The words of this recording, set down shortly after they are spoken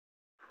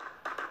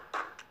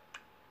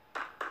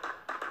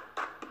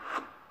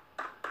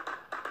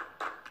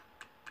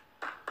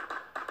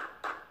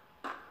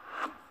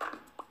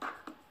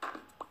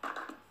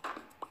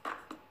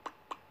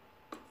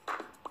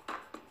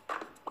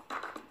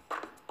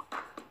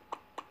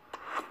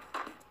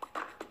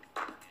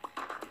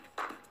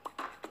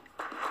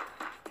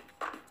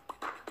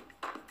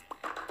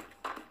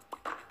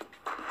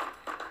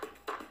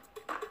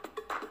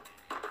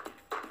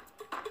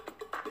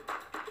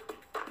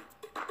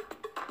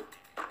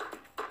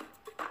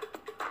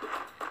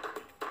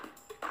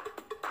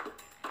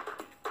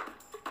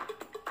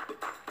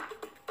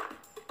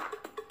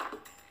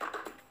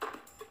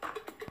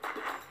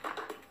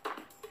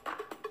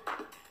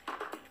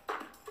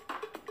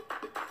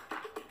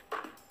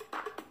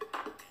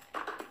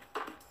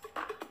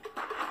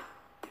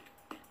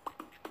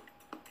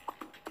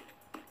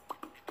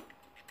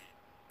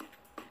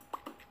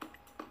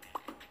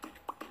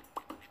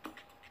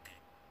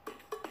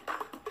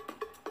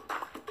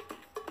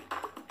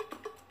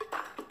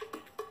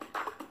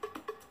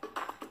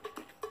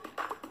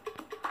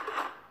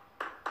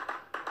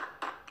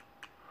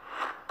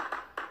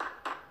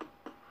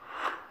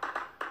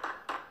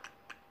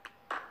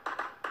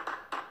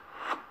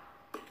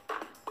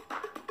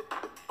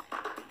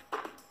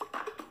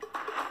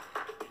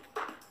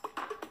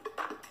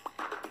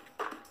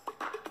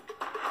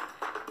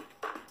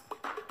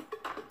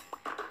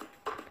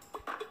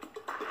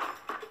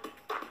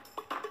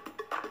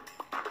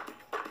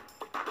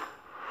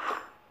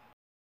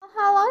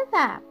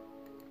there.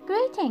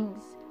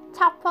 Greetings.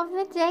 Top of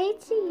the day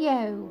to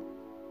you.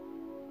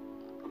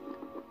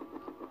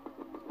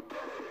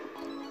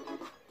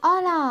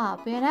 Hola,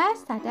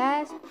 buenas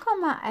tardes.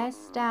 ¿Cómo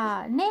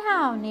está? Ni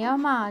hao, ni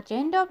ma,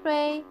 dzień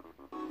dobry.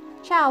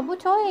 Ciao,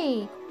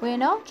 butoi.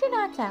 Bueno,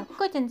 Junata.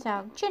 Guten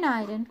Tag,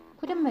 Junaiden,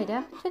 guten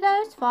Mittag to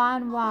those far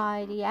and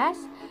wide, yes.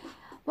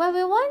 Where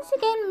we once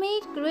again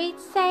meet, greet,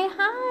 say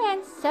hi,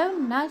 and so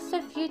nice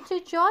of you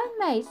to join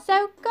me.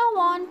 So go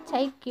on,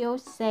 take your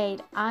seat.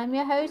 I'm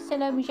your host,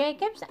 Salome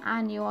Jacobs,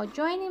 and you are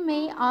joining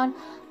me on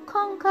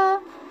Conquer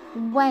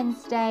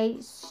Wednesday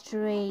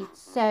Street.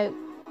 So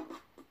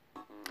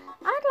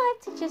I'd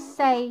like to just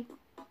say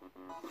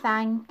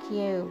thank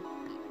you,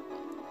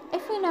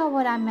 if you know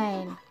what I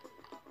mean.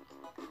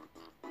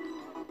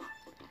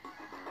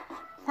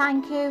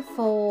 Thank you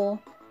for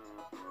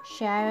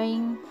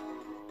sharing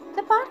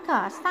the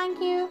podcast.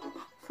 Thank you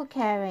for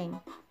caring.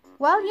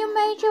 Well, you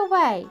made your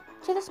way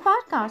to this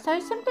podcast, so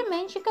it simply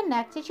means you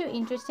connected, you're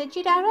interested,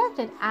 you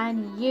directed,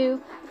 and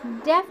you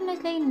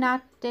definitely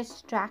not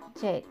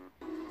distracted.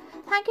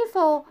 Thank you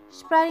for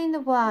spreading the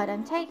word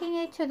and taking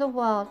it to the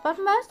world, but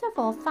most of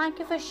all, thank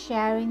you for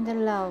sharing the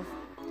love,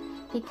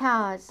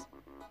 because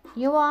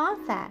you are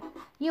that.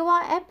 You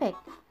are epic.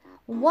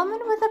 Woman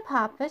with a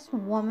purpose,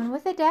 woman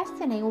with a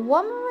destiny,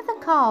 woman with a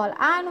call,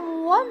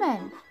 and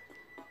woman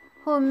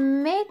who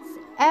meets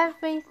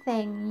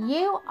everything.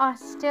 You are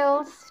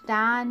still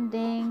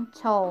standing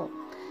tall.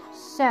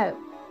 So,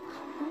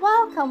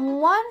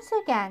 welcome once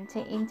again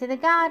to Into the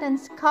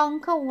Gardens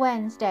Conquer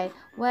Wednesday,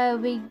 where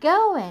we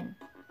go in,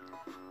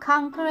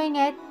 conquering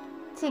it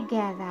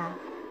together.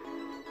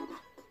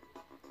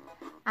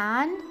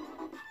 And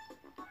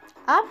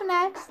up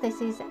next, this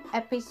is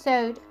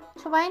episode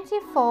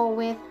 24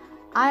 with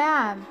I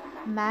Am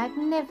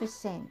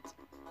Magnificent.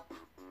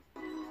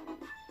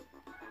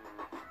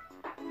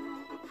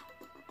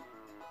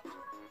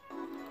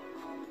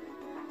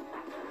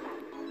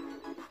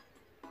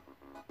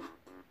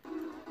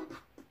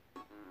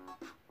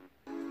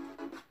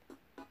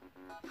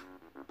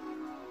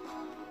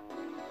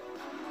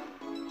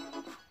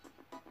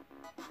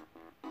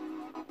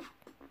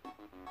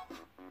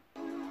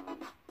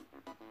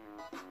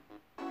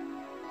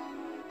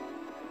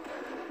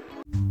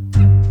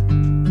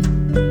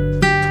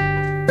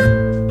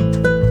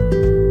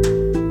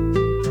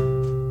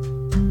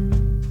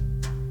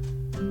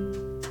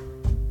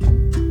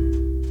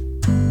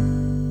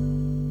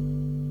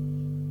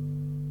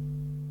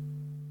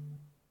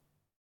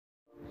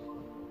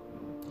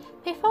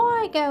 Before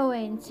I go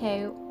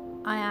into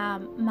I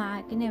Am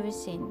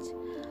Magnificent,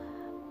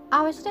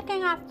 I was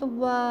looking at the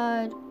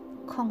word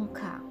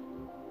conquer.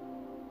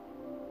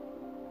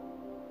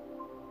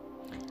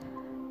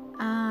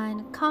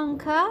 And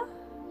conquer,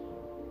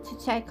 to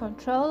take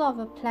control of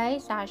a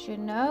place, as you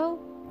know,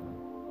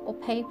 or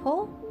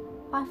people,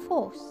 by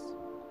force.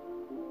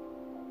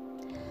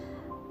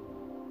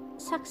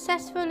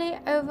 Successfully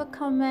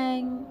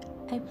overcoming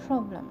a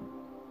problem.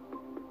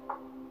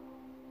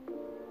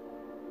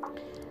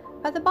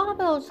 But the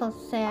Bible also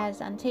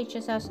says and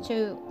teaches us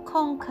to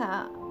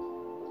conquer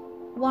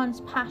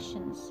one's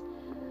passions,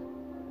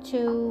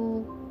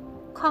 to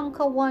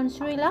conquer one's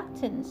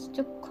reluctance,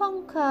 to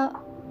conquer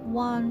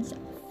one's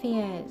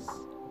fears,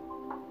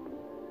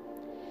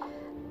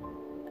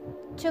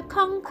 to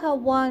conquer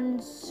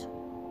one's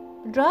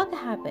drug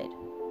habit,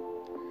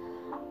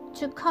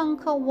 to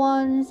conquer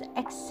one's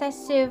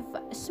excessive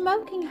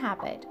smoking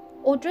habit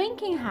or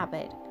drinking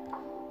habit,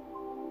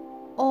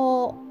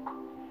 or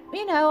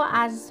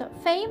as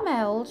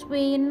females,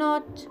 we're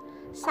not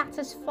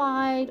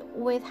satisfied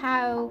with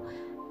how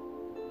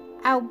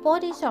our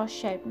bodies are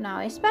shaped now,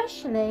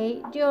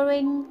 especially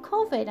during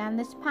COVID and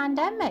this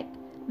pandemic.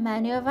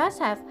 Many of us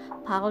have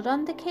piled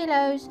on the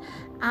kilos,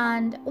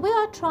 and we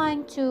are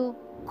trying to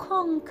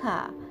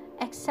conquer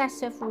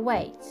excessive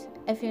weight,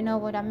 if you know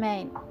what I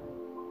mean.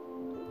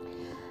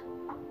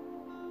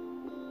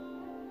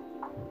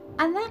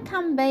 And that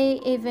can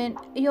be even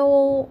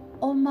your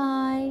or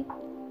my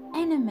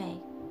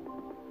enemy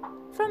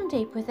from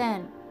deep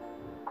within.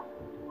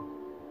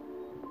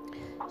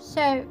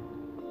 So,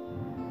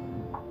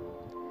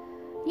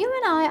 you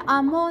and I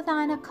are more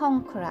than a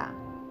conqueror.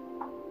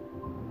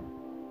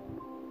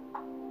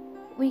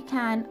 We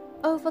can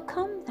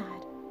overcome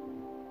that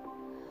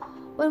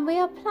when we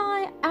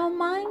apply our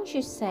minds,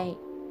 you see,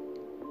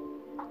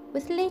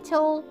 with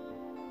little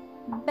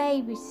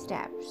baby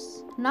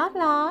steps, not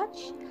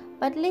large,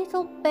 but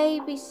little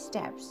baby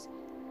steps.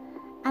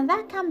 And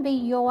that can be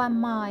your and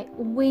my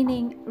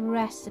winning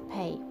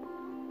recipe.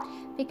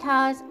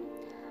 Because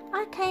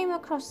I came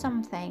across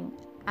something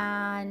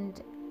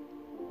and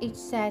it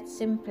said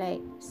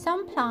simply,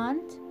 some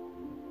plant,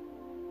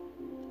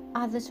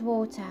 others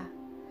water.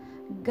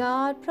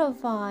 God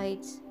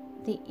provides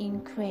the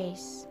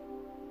increase.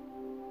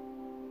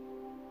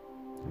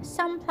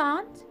 Some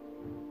plant.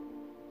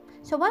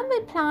 So when we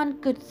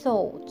plant good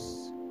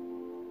thoughts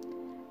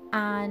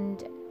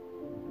and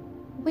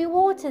we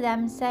water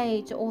them,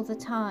 sage, all the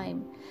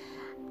time,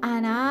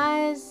 and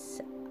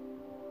as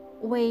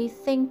we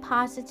think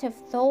positive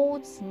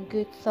thoughts and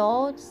good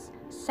thoughts,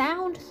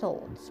 sound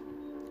thoughts,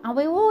 and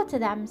we water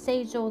them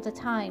seeds all the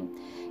time.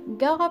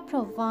 God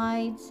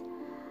provides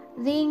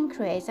the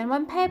increase, and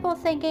when people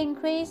think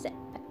increase,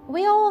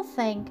 we all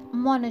think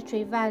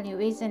monetary value,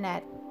 isn't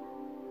it?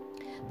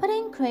 But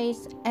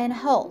increase in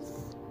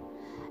health,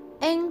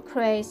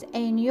 increase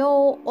in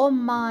your or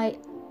my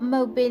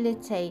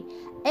mobility,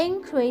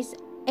 increase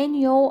in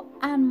your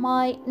and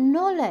my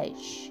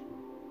knowledge.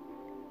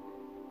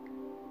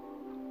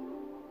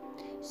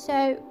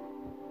 So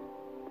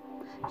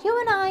you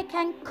and I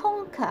can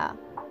conquer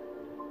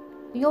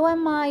you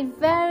and my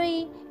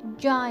very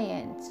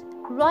giant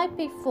right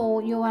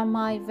before you and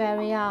my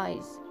very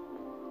eyes.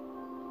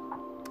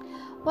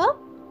 Well,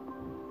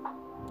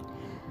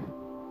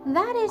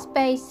 that is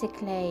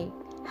basically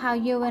how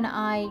you and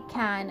I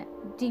can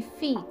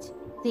defeat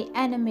the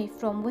enemy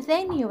from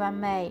within you and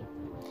me.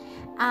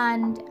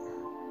 And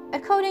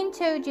according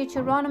to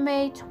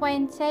Deuteronomy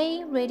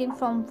 20, reading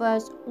from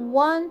verse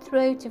 1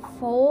 through to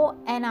 4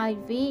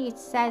 NIV, it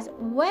says,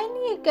 when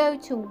you go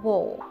to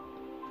war,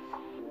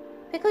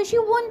 because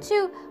you want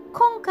to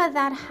conquer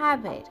that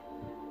habit,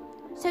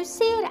 so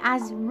see it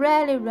as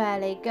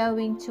really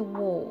going to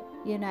war,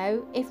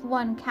 if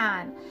one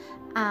can,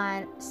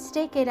 and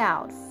stick it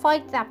out,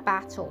 fight that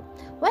battle.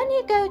 When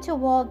you go to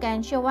war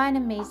against your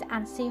enemies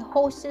and see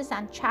horses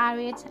and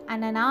chariots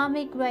and an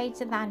army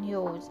greater than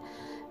yours,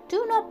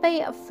 do not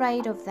be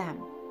afraid of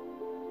them,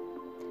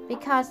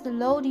 because the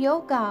Lord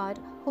your God,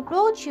 who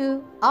brought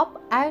you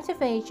up out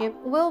of Egypt,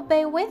 will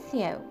be with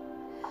you.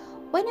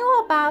 When you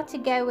are about to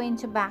go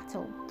into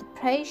battle, the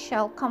priest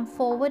shall come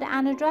forward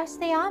and address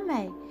the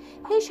army.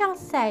 He shall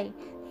say,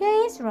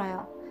 Hear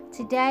Israel,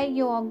 today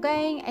you are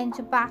going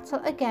into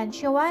battle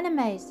against your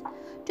enemies.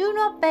 Do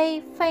not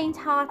be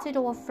faint-hearted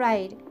or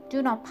afraid.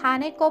 Do not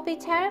panic or be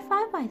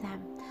terrified by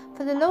them.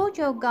 For the Lord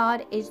your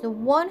God is the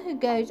one who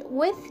goes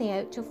with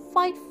you to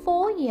fight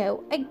for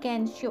you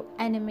against your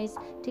enemies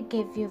to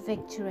give you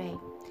victory.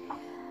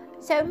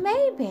 So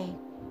maybe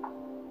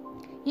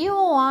you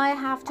or I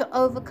have to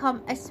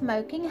overcome a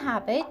smoking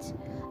habit,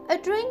 a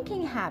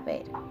drinking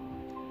habit,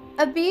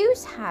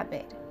 abuse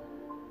habit,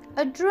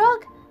 a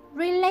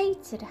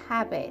drug-related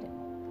habit.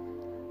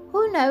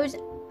 Who knows,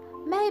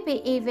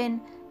 maybe even,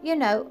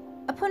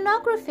 a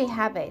pornography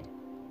habit.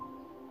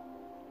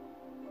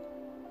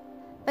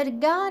 But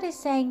God is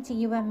saying to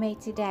you and me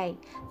today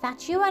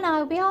that you and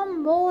I, we are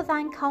more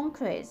than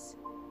conquerors.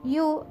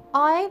 You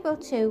are able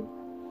to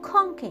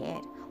conquer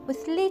it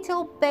with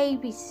little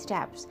baby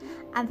steps,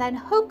 and then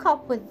hook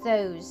up with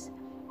those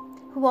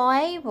who are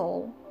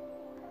able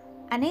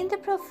and in the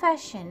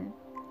profession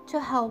to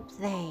help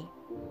thee.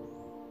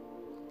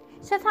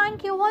 So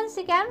thank you once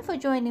again for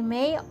joining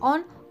me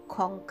on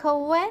Conquer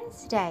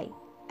Wednesday,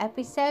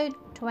 episode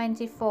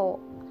 24.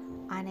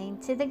 And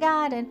Into the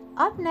Garden.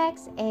 Up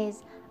next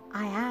is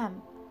I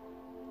Am,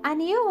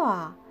 and You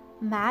Are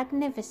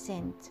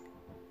Magnificent.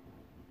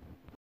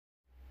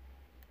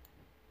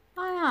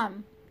 I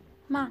am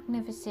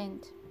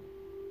magnificent.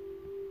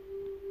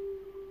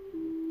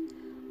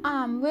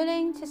 I am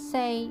willing to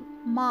say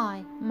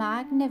my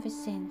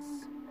magnificence.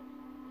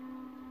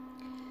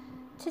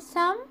 To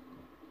some,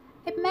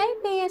 it may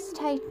be a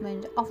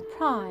statement of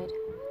pride,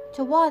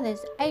 to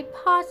others a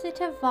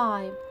positive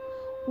vibe,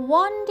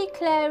 one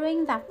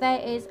declaring that there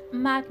is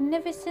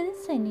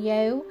magnificence in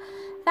you,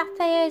 that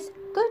there is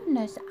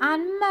goodness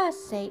and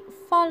mercy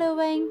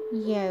following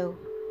you.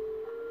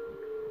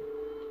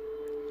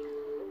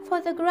 For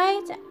the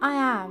great I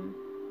Am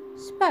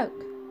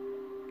spoke,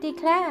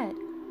 declared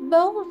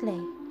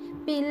boldly,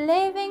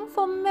 believing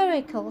for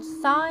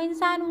miracles, signs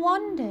and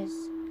wonders,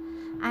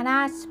 and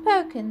has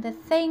spoken the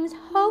things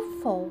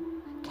hoped for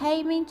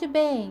came into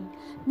being.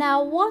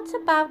 Now what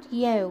about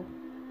you?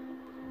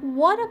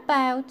 What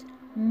about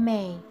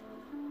me?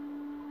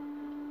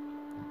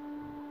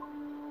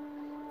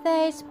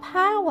 There is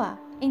power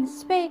in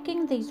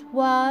speaking these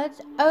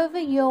words over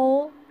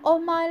your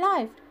or my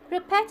life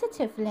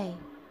repetitively.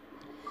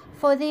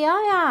 For the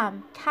I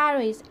Am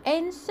carries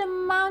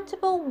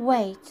insurmountable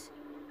weight,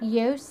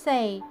 you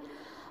say,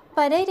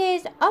 but it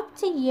is up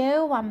to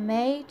you and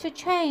me to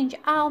change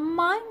our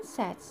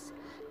mindsets,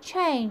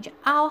 change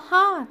our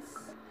hearts,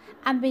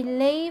 and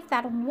believe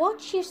that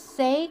what you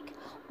seek,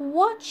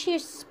 what you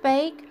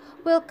speak,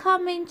 will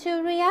come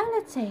into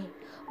reality,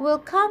 will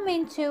come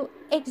into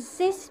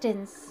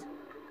existence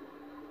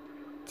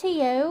to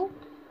you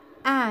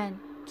and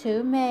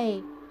to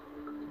me.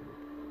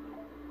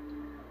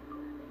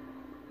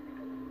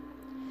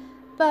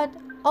 But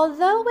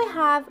although we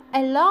have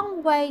a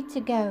long way to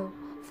go,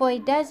 for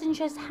it doesn't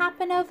just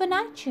happen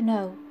overnight,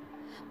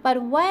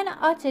 but when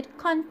uttered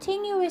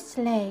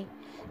continuously,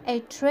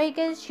 it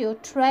triggers your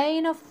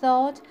train of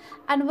thought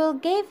and will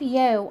give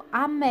you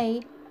and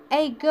me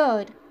a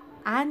good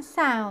and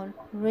sound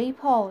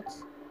report.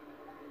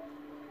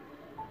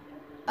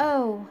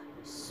 Oh,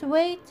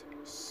 sweet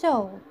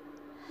soul,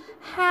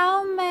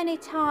 how many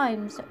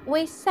times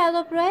we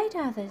celebrate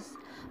others,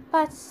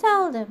 but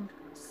seldom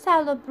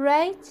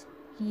celebrate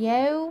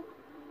you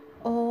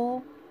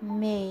or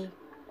me.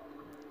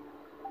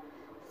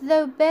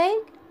 Though big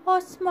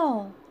or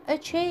small,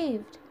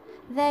 achieved,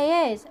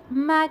 there is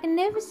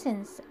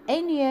magnificence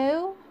in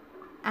you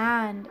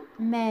and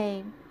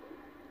me.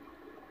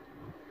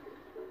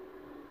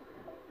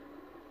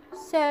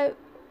 So,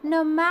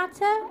 no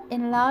matter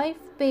in life,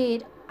 be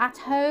it at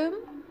home,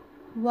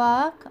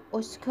 work,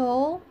 or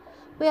school,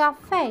 we are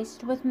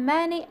faced with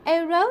many a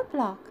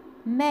roadblock,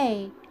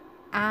 me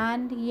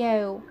and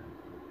you.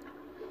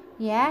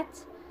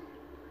 Yet,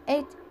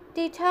 it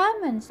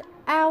determines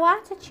our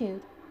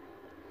attitude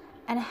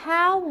and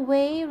how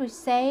we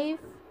receive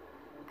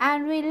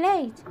and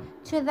relate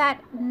to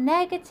that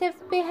negative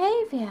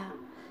behavior,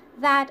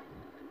 that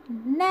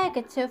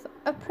negative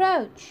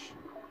approach,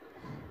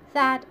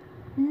 that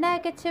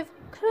negative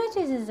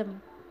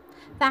criticism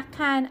that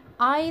can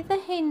either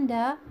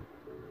hinder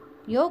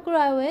your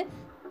growth,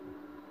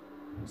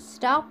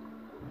 stop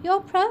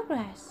your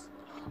progress,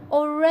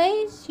 or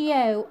raise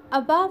you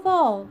above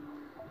all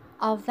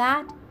of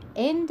that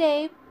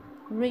in-depth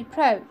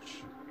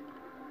reproach.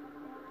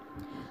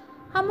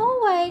 I'm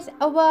always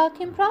a work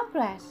in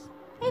progress.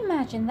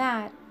 Imagine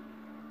that.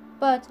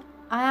 But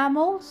I am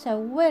also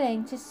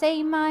willing to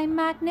see my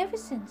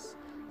magnificence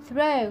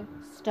through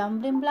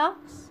stumbling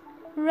blocks,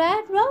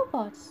 red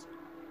robots,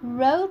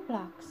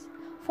 roadblocks,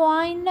 for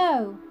I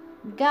know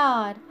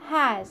God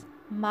has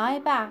my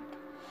back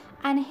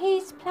and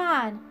His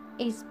plan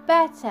is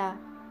better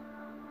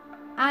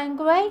and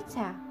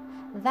greater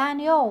than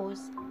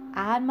yours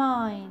and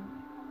mine.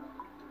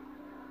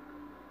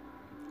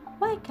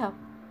 Wake up,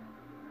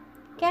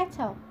 get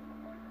up,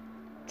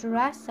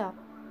 dress up,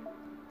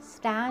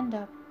 stand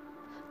up,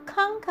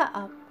 conquer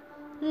up,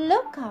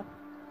 look up,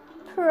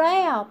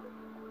 pray up,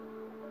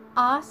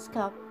 ask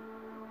up,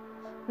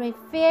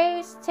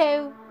 refuse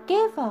to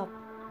give up,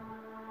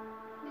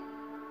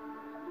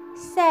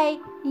 say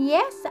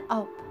yes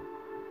up,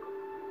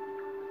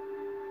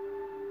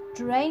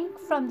 drink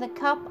from the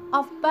cup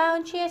of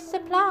bounteous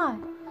supply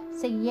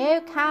so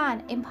you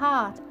can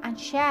impart and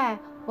share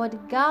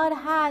what God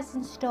has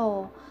in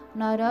store,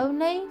 not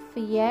only for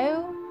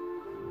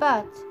you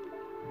but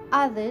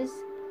others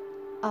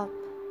up.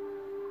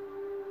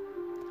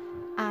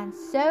 And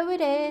so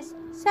it is,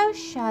 so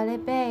shall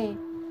it be.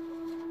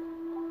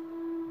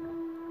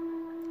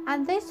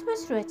 And this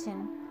was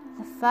written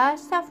the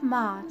 1st of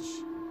March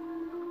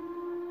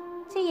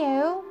to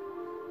you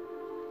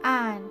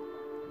and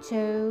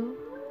to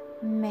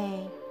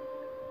me.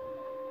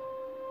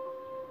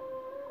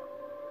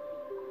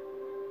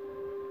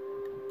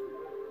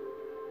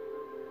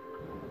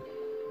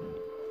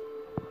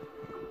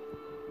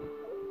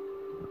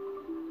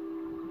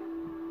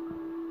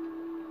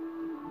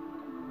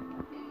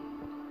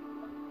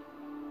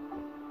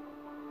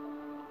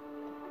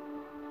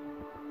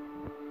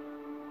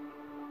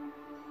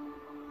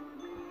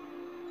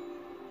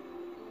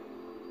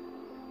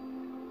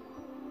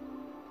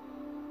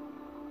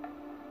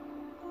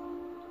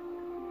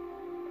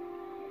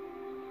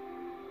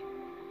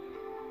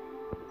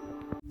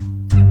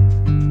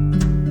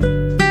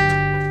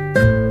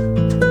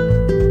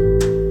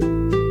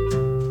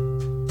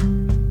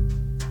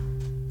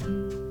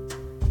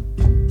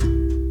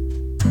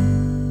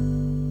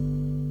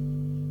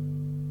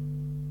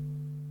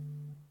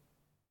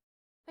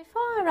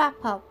 Before I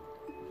wrap up,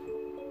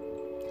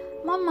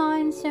 my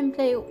mind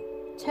simply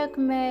took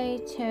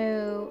me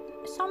to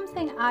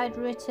something I'd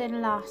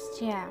written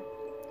last year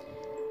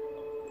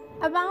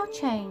about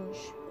change.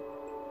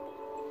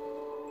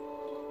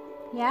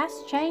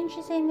 Yes, change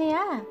is in the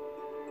air.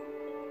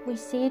 We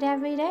see it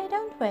every day,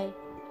 don't we?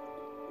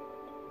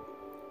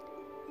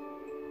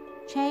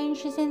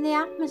 Change is in the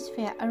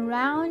atmosphere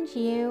around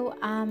you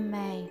and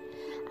me.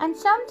 And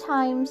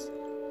sometimes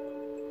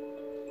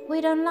we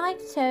don't like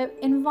to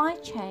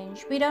invite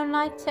change. We don't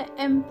like to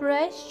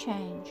embrace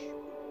change.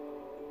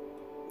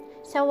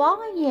 So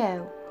are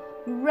you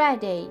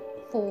ready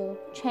for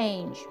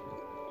change?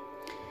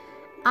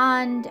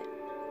 And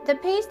the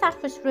piece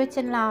that was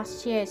written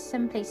last year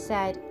simply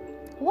said,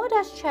 what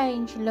does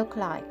change look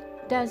like?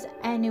 Does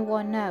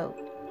anyone know?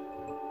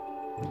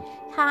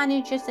 Can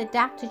you just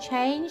adapt to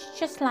change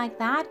just like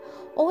that?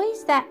 Or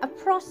is there a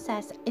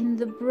process in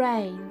the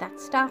brain that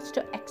starts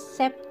to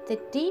accept the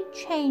deep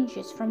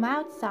changes from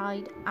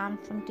outside and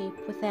from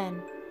deep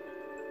within?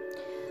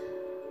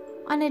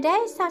 On a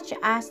day such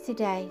as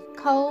today,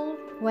 cold,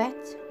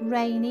 wet,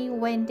 rainy,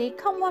 windy,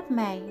 come what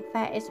may,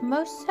 there is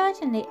most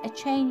certainly a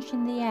change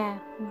in the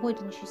air,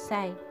 wouldn't you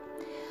say?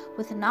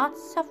 With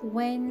knots of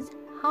winds,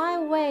 high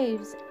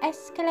waves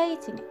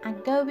escalating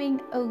and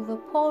going over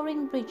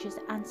pouring bridges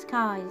and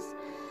skies.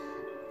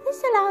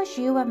 This allows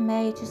you and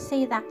me to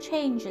see that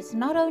changes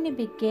not only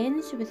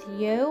begins with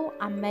you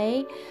and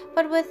me,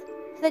 but with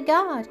the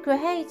God,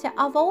 creator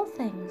of all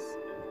things.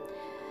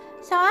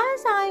 So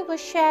as I was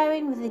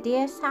sharing with a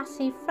dear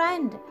sassy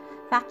friend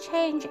that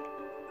change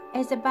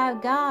is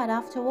about God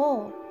after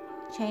all,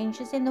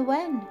 changes in the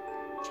wind,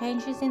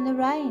 changes in the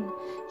rain,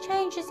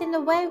 changes in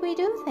the way we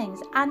do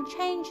things, and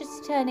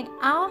changes turning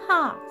our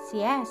hearts,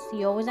 yes,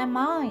 yours and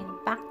mine,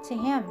 back to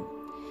Him.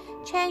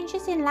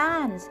 changes in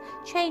lands,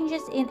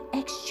 changes in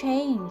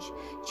exchange,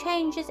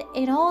 changes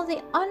in all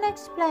the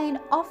unexplained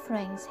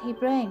offerings He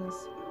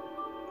brings.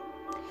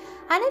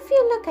 And if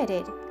you look at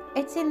it,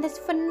 it's in this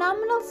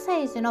phenomenal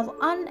season of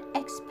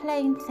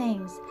unexplained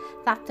things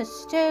that the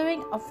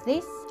stirring of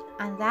this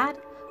and that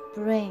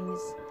brings.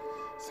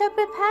 So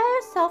prepare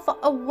yourself for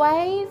a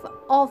wave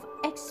of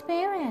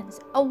experience,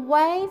 a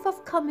wave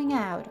of coming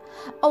out,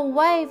 a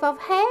wave of,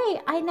 hey,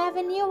 I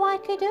never knew I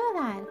could do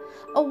that,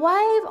 a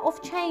wave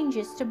of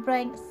changes to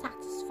bring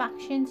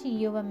satisfaction to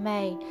you and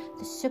me,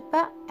 the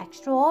super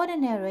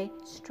extraordinary,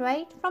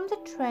 straight from the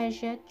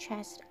treasure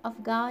chest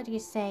of God, you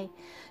see.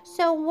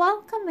 So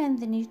welcome in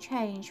the new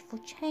change, for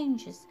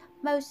changes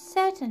most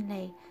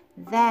certainly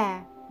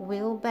there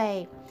will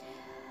be.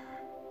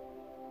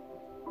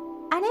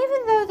 And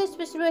even though this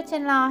was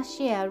written last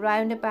year,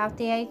 around about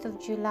the 8th of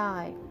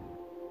July,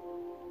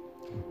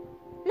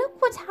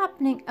 look what's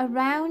happening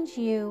around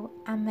you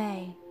and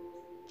me.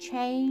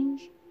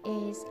 Change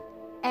is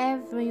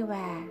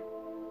everywhere.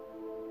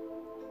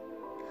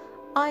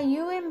 Are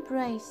you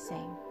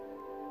embracing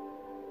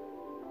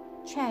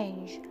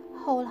change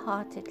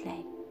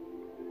wholeheartedly?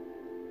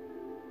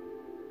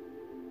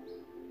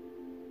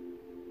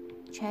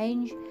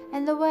 Change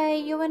in the way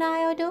you and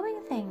I are doing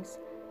things.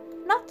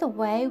 Not the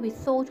way we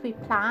thought we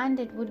planned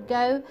it would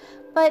go,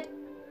 but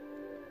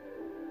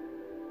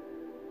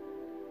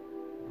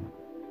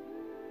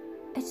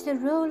it's the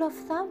rule of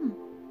thumb.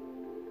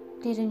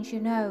 Didn't you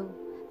know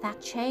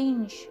that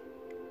change,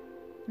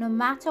 no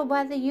matter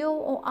whether you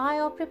or I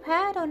are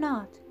prepared or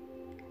not,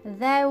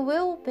 there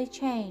will be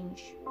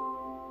change.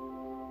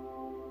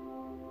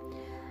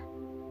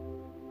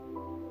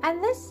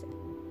 And this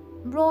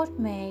brought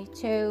me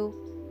to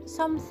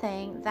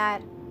something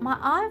that my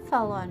eye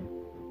fell on.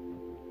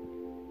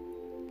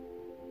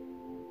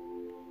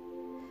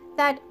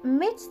 That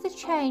amidst the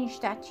change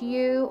that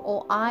you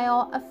or I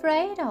are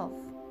afraid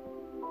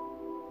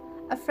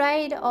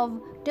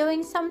of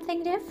doing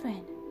something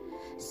different,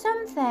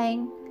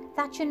 something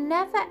that you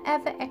never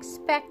ever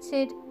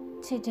expected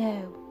to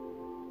do.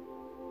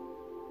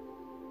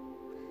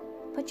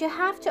 But you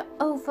have to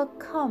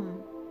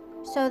overcome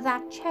so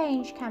that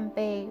change can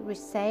be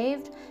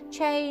received,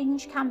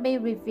 change can be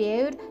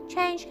reviewed,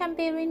 change can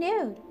be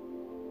renewed.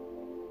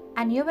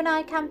 And you and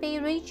I can be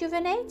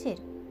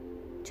rejuvenated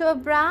to a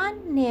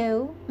brand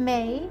new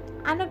me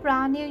and a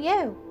brand new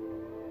you.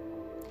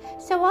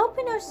 So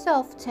open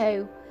yourself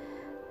to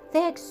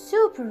the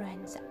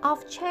exuberance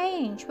of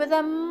change with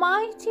a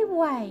mighty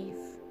wave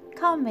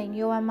coming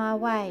you and my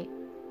way.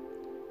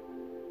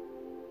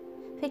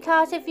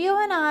 Because if you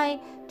and I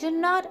do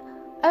not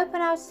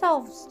open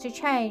ourselves to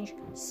change,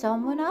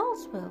 someone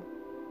else will.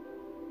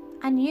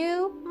 And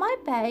you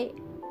might be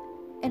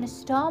in a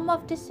storm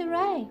of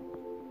disarray.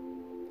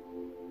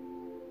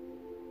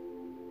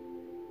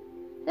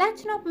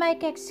 Let's not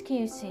make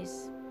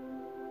excuses,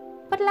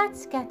 but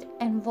let's get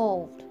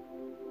involved.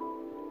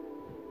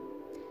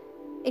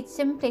 It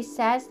simply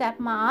says that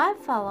my eye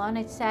fell on,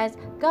 it says,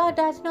 God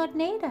does not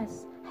need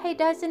us. He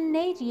doesn't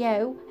need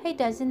you. He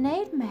doesn't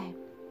need me.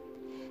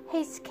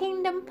 His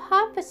kingdom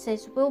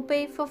purposes will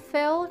be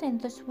fulfilled in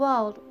this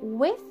world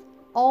with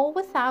or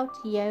without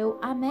you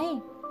and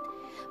me.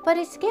 But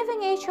it's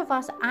giving each of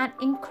us an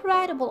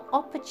incredible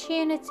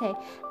opportunity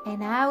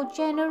in our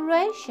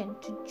generation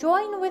to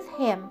join with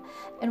Him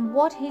in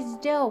what He's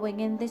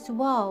doing in this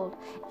world,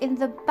 in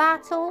the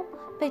battle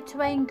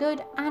between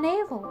good and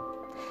evil.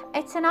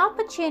 It's an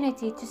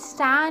opportunity to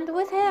stand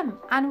with Him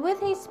and with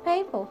His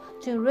people,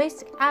 to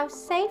risk our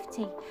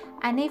safety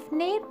and, if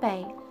need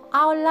be,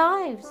 our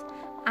lives,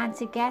 and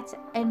to get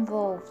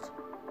involved.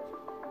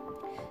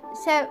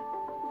 So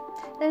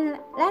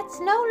let's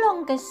no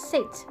longer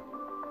sit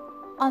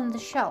on the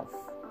shelf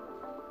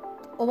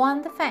or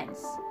on the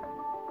fence.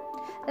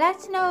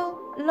 Let's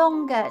no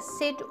longer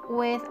sit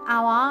with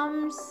our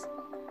arms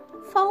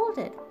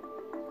folded,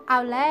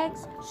 our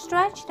legs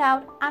stretched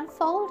out and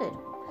folded.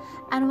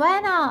 And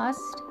when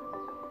asked,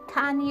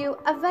 can you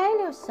avail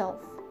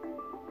yourself?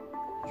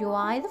 You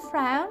either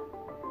frown,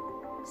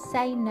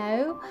 say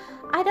no,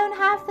 I don't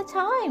have the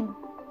time.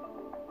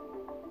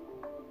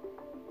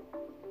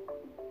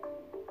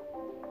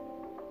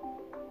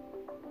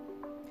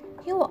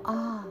 You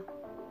are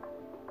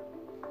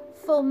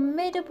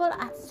formidable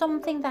at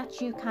something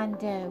that you can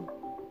do.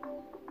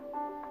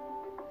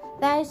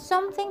 There is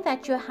something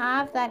that you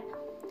have that,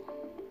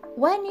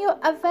 when you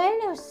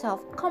avail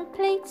yourself,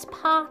 completes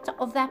part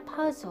of that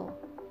puzzle.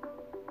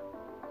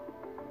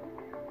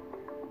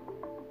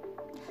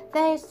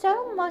 There is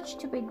so much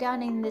to be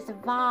done in this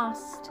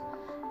vast,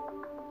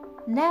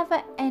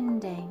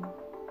 never-ending,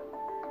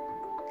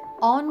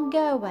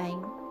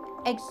 ongoing,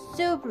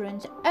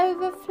 exuberant,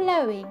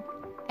 overflowing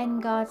in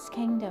God's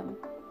kingdom.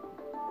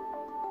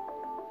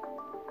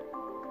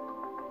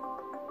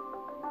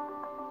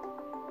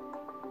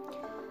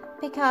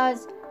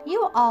 Because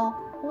you are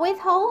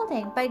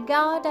withholding, but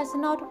God does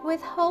not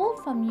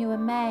withhold from you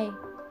and me.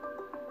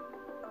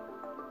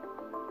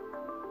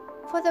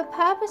 For the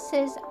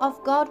purposes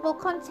of God will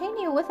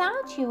continue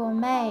without you or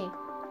me.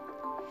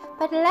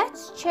 But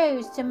let's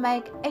choose to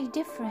make a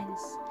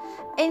difference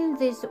in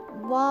this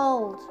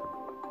world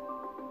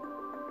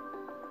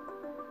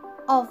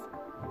of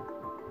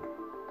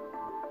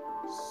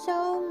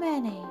so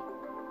many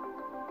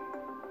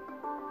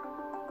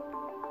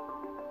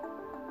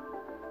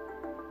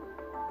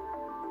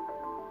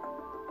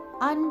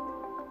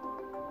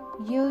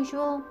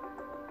unusual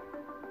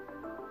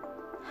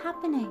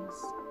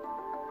happenings,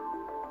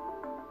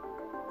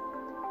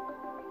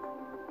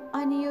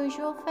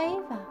 unusual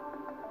favor,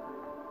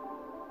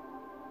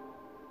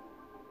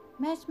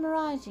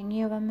 mesmerizing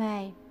you and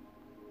me.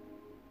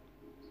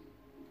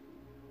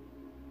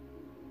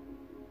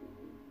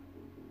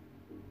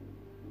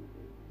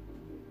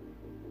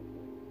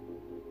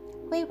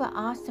 We were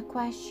asked the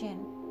question,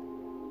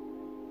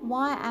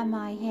 why am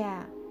I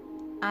here?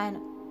 And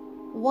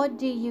what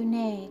do you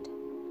need?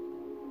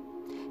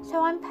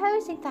 So I'm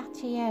posing that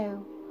to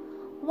you.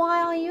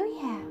 Why are you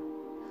here?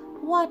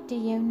 What do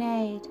you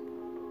need?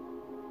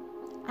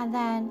 And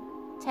then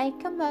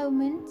take a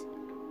moment,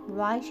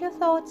 write your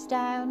thoughts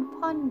down,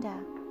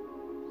 ponder.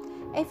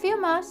 If you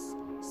must,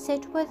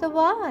 sit with the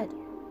word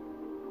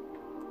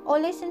or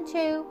listen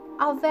to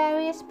our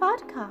various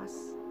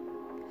podcasts.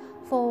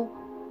 For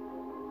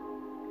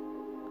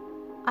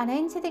on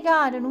Into the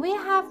Garden, we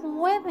have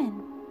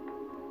women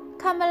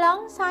come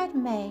alongside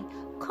me,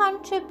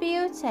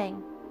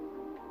 contributing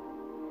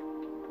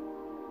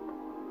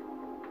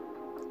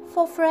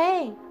for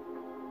free.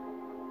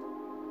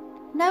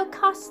 No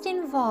cost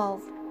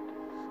involved,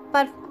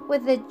 but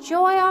with the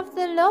joy of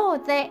the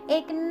Lord, they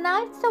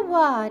ignite the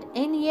word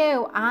in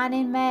you and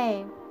in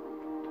me.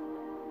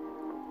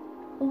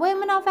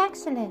 Women of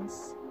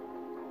excellence,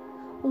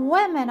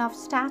 women of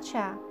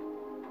stature,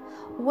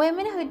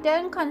 women who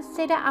don't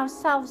consider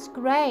ourselves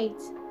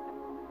great,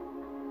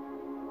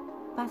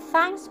 but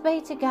thanks be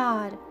to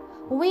God,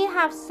 we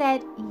have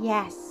said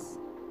yes.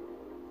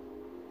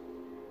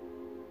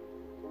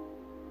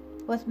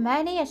 With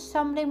many a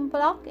stumbling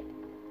block,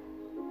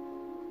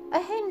 a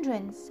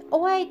hindrance,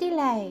 or a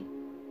delay,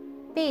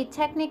 be it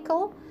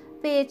technical,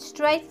 be it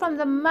straight from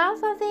the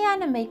mouth of the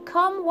enemy,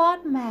 come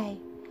what may,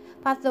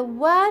 but the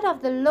word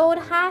of the Lord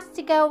has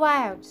to go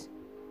out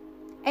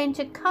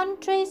into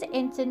countries,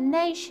 into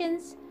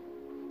nations,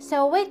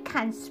 so it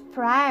can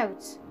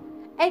sprout,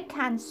 it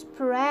can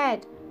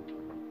spread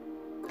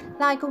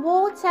like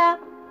water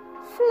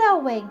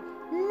flowing,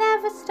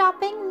 never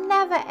stopping,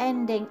 never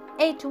ending.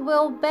 It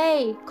will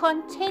be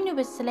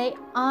continuously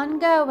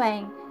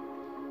ongoing.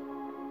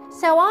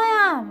 So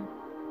I am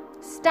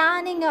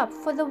standing up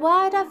for the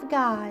word of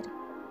God.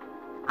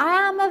 I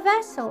am a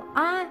vessel.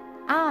 I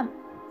am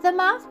the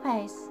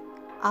mouthpiece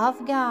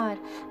of God.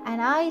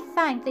 And I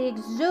thank the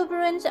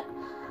exuberance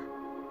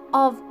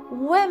of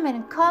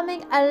women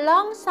coming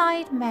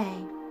alongside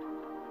me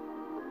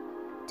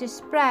to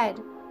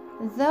spread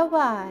the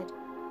word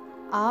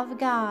of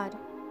God.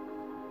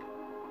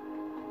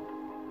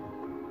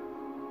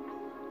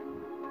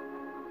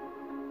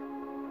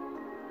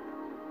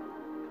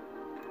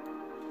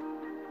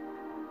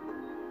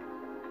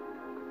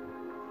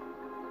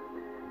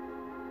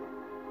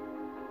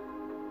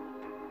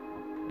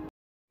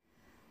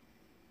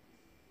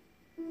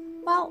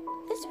 Well,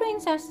 this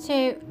brings us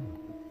to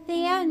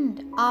the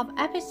end of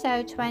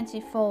episode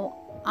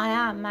 24, I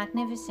Am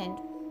Magnificent.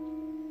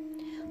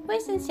 We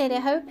sincerely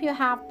hope you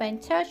have been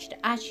touched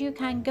as you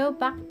can go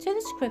back to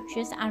the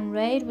scriptures and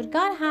read what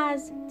God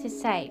has to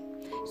say.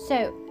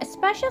 So, a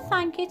special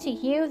thank you to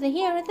you, the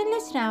hearer, the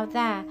listener out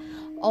there.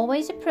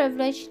 Always a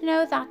privilege to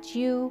know that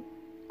you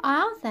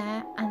are out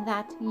there and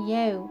that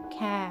you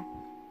care.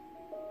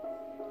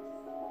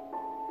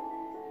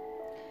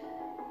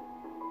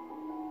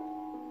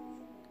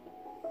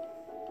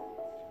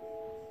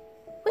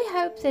 We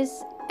hope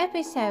this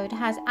episode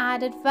has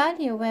added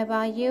value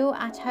whereby you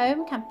at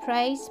home can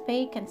pray,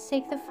 speak and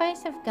seek the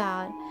face of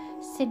God.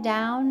 Sit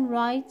down,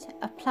 write,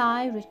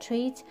 apply,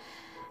 retreat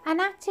and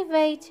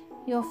activate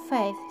your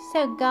faith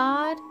so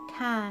God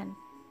can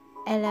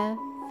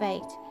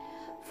elevate.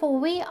 For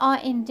we are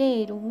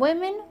indeed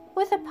women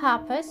with a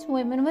purpose,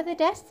 women with a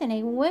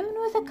destiny, women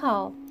with a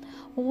call,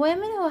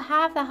 women who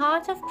have the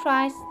heart of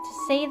Christ to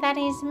see that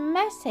His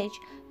message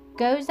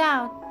goes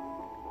out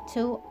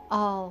to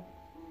all.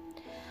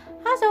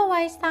 As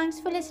always, thanks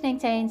for listening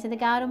to Into the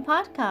Garden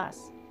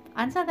podcast.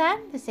 Until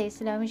then, this is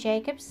Salome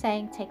Jacobs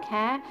saying take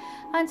care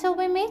until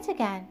we meet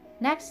again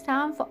next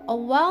time for a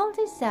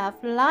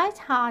well-deserved,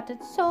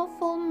 light-hearted,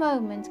 soulful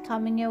moment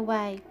coming your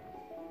way.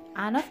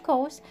 And of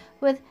course,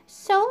 with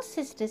soul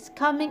sisters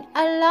coming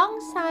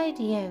alongside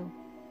you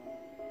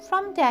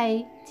from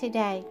day to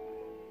day.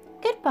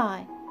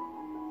 Goodbye.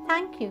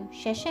 Thank you.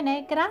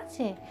 Sheshane,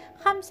 grazie.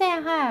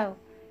 Hamzehau.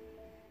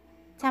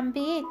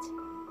 Tambit.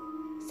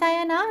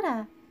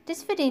 Sayonara. Do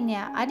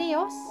svidania,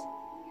 adios.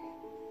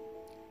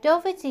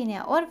 Do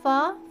widzenia, au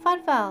revoir,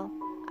 farewell.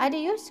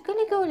 Adios,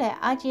 guli,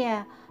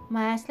 adieu.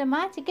 Moja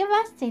slamati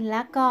gavasti,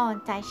 lagon,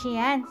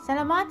 taishien,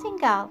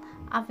 salamatingal.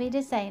 Auf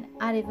Wiedersehen,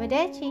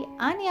 arrivederci,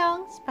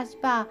 annyeong,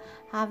 spasiba,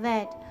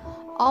 haved.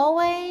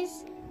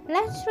 Always,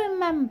 let's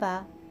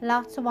remember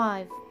Lot's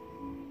wife.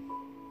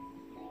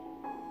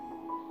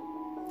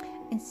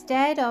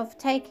 Instead of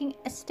taking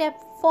a step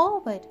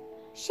forward,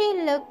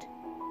 she looked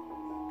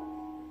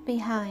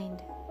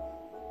behind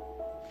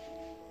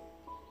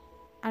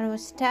and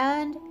was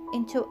turned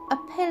into a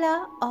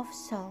pillar of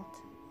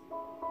salt.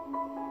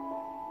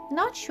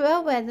 Not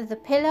sure whether the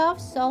pillar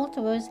of salt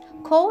was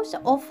coarse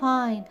or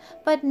fine,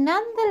 but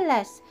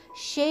nonetheless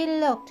she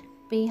looked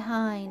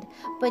behind.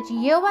 But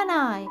you and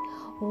I,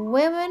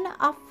 women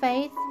of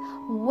faith,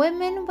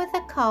 women with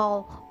a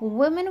call,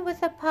 women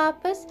with a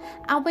purpose,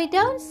 and we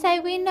don't say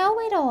we know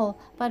it all,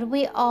 but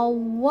we are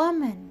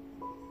women,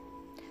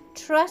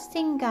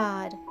 trusting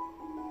God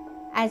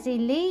as He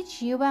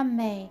leads you and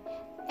me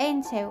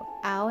into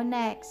our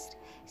next.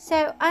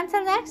 So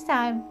until next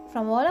time,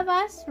 from all of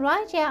us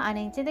right here on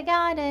Into the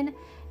Garden,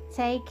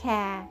 take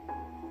care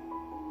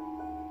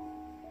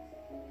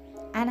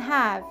and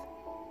have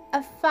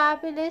a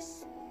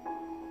fabulous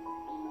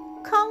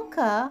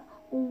Conquer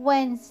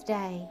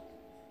Wednesday.